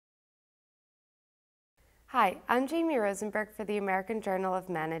Hi, I'm Jamie Rosenberg for the American Journal of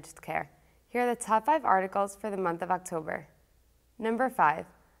Managed Care. Here are the top 5 articles for the month of October. Number 5,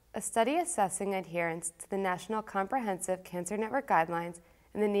 a study assessing adherence to the National Comprehensive Cancer Network guidelines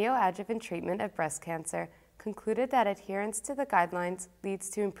in the neoadjuvant treatment of breast cancer concluded that adherence to the guidelines leads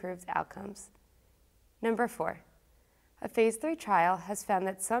to improved outcomes. Number 4, a phase 3 trial has found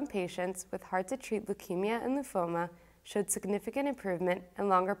that some patients with hard-to-treat leukemia and lymphoma showed significant improvement and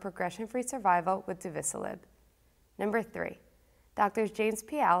longer progression-free survival with Duvisalib. Number 3, Drs. James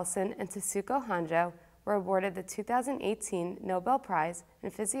P. Allison and Tasuko Honjo were awarded the 2018 Nobel Prize in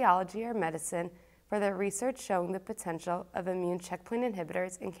Physiology or Medicine for their research showing the potential of immune checkpoint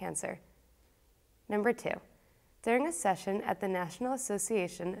inhibitors in cancer. Number 2, during a session at the National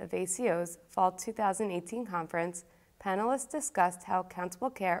Association of ACO's Fall 2018 conference, panelists discussed how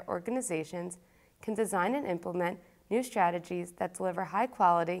accountable care organizations can design and implement new strategies that deliver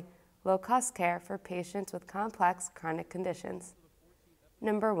high-quality, low-cost care for patients with complex chronic conditions.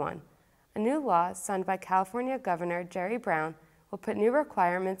 Number 1, a new law signed by California Governor Jerry Brown will put new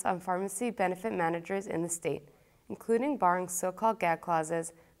requirements on pharmacy benefit managers in the state, including barring so-called gag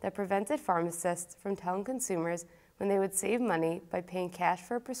clauses that prevented pharmacists from telling consumers when they would save money by paying cash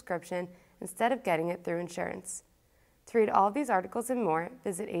for a prescription instead of getting it through insurance. To read all of these articles and more,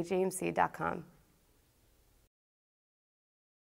 visit AJMC.com.